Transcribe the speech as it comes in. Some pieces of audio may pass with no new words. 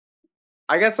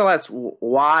I guess I'll ask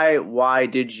why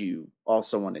did you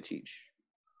also want to teach?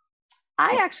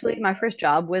 I actually, my first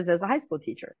job was as a high school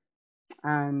teacher,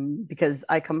 because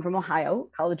I come from Ohio,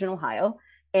 college in Ohio,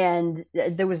 and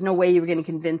there was no way you were going to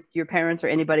convince your parents or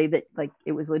anybody that like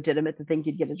it was legitimate to think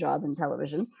you'd get a job in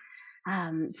television.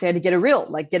 So I had to get a real,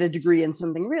 like get a degree in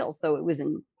something real. So it was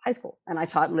in high school, and I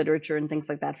taught literature and things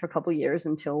like that for a couple of years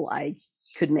until I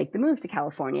could make the move to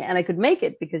California. And I could make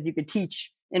it because you could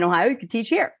teach in Ohio, you could teach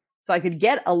here. So I could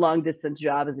get a long distance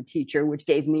job as a teacher, which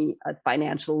gave me a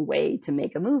financial way to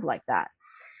make a move like that.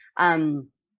 Um,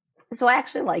 so I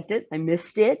actually liked it. I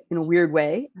missed it in a weird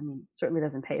way. I mean, it certainly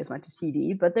doesn't pay as much as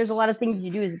TV, but there's a lot of things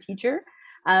you do as a teacher.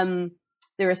 Um,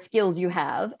 there are skills you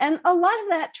have, and a lot of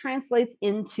that translates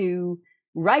into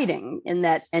writing in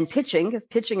that and pitching, because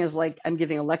pitching is like I'm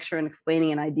giving a lecture and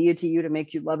explaining an idea to you to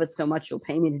make you love it so much you'll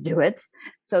pay me to do it.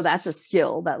 So that's a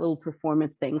skill. That little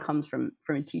performance thing comes from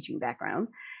a teaching background.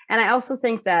 And I also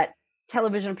think that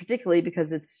television, particularly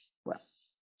because it's well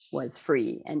was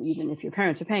free, and even if your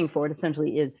parents are paying for it,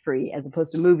 essentially is free, as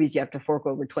opposed to movies you have to fork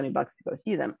over $20 to go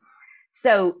see them.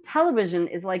 So television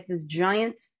is like this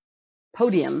giant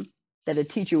podium that a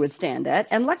teacher would stand at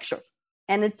and lecture.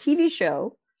 And a TV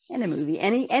show and a movie,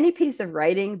 any piece of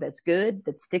writing that's good,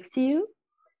 that sticks to you,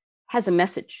 has a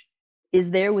message,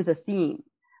 is there with a theme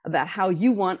about how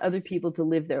you want other people to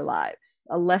live their lives,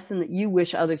 a lesson that you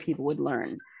wish other people would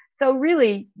learn. So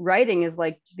really, writing is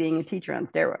like being a teacher on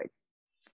steroids.